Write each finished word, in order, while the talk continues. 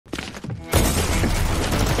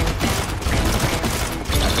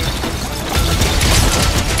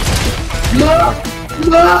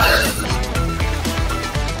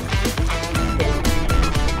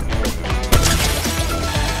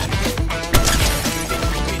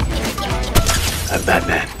I'm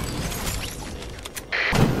Batman.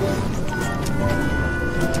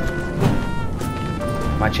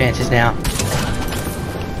 My chances now.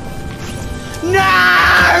 No!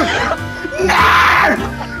 No!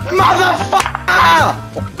 Motherfucker!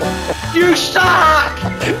 You suck!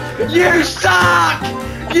 You suck!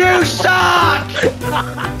 You suck!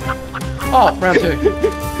 Oh, round two.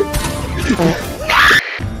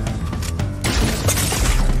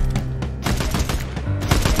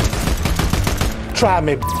 Try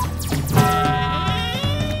me.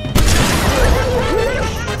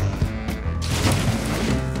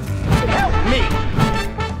 Help me.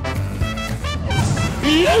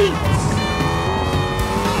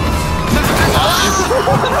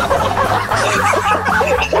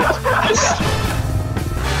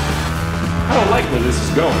 I don't like where this is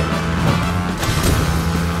going.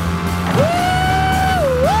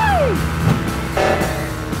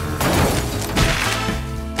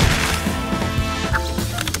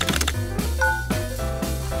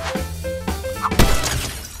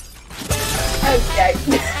 Okay.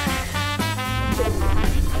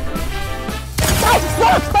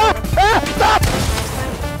 Stop!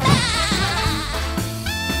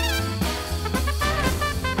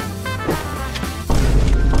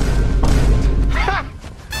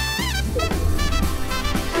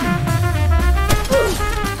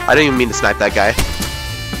 I didn't even mean to snipe that guy.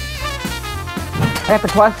 I got the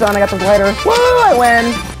quest done, I got the glider. Woo! I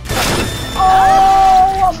win!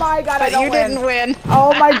 Oh my god, I don't win. Didn't win.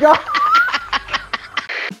 Oh my god!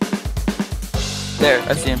 There,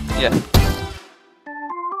 I see him. Yeah.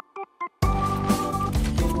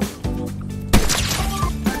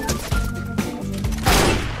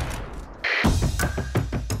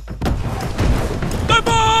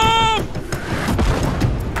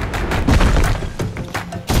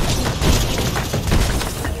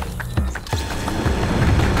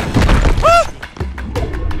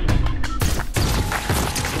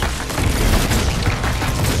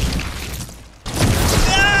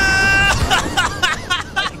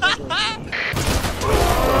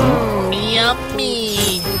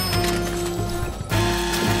 Yummy.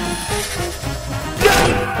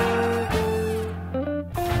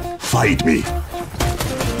 Fight me.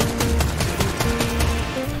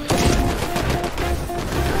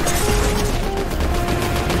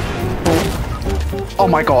 Oh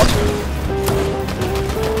my god.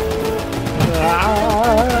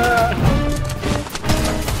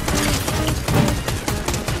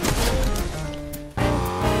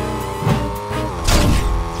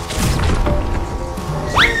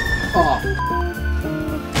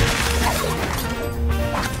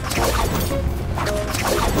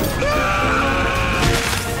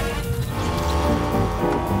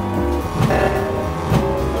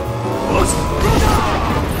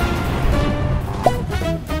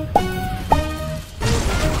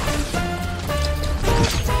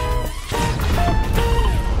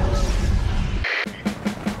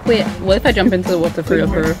 Wait, what if I jump into the water for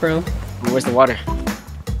real? Where's the water?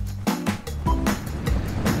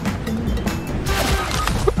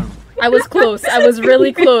 I was close. I was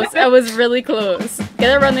really close. I was really close.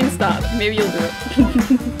 Get a running stop. Maybe you'll do it.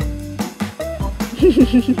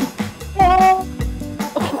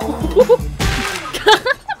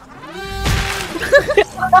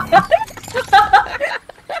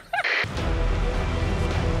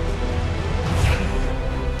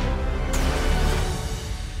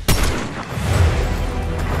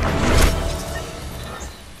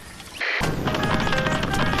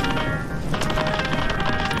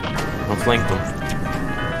 Flank them.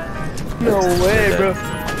 No way, bro.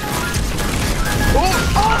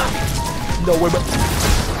 No way, bro.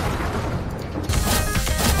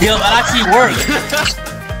 Yo, that actually worked.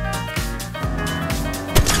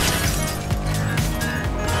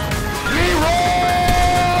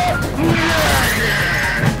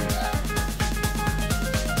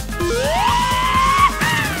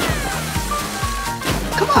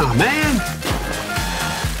 Come on, man.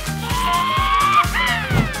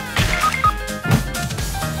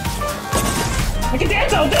 I can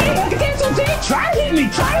dance all day! I can dance all day! Try to hit me!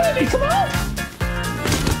 Try to hit me! Come on!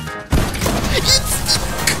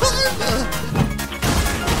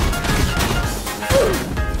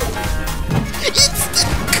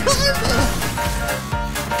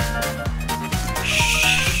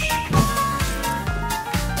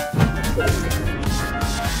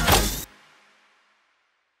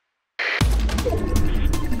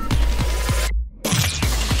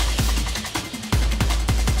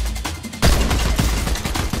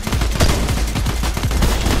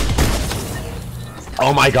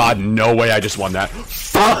 Oh my god, no way I just won that.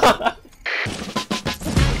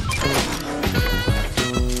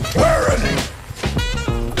 Where are they?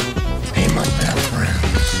 Ain't my bad friends.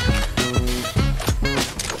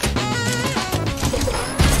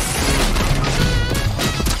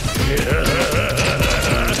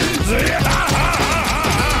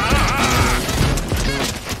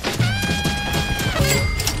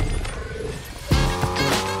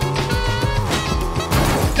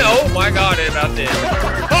 Oh my god, it about did.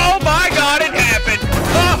 Oh my god, it happened!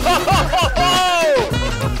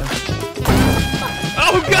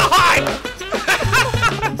 Oh god!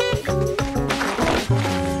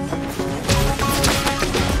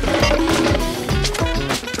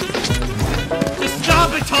 Just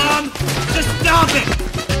stop it, Tom! Just stop it!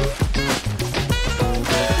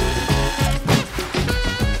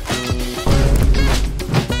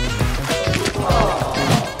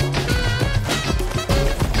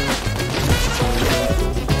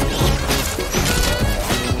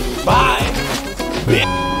 Bye!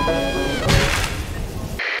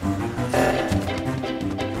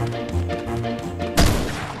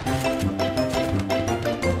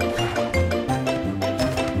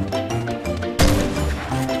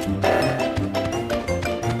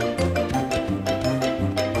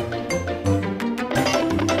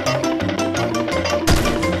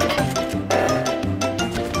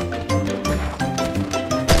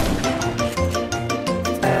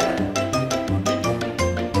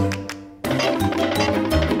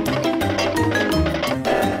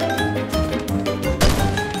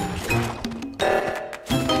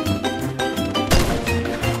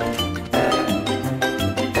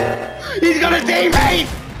 He's gonna teammate!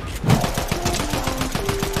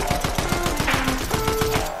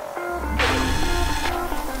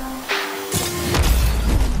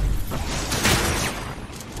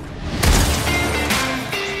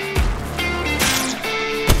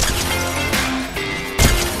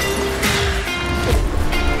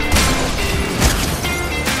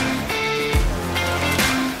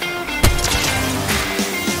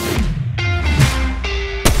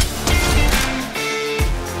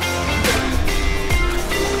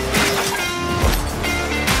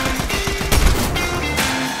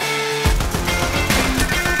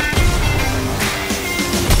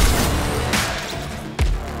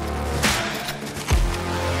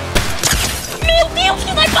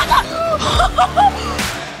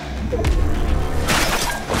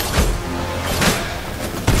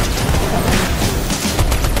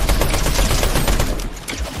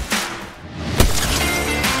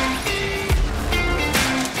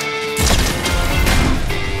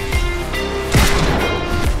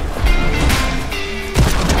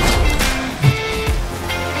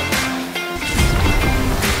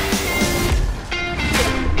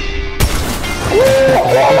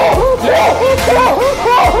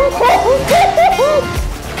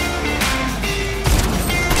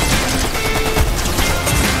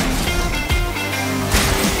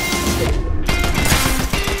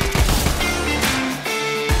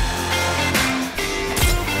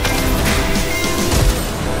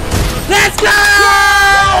 Let's go!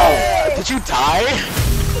 Did you die?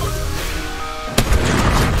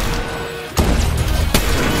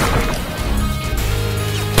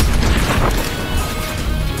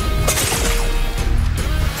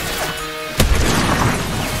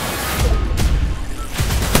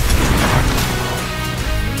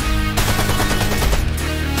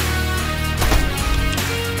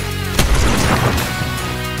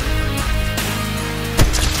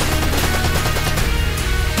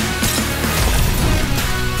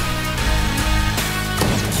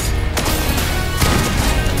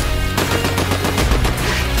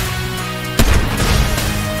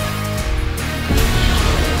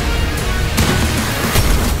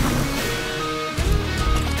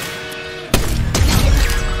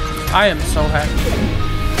 I am so happy.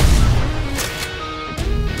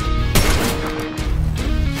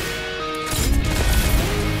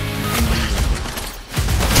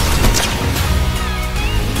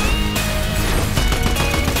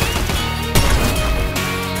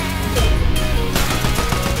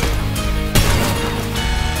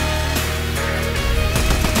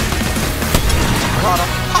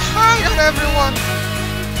 Hi, everyone!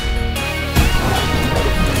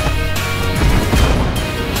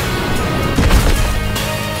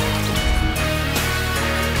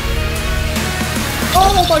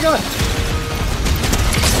 Oh my god!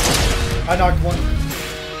 I knocked one.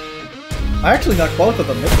 I actually knocked both of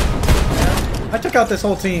them. I took out this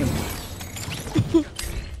whole team.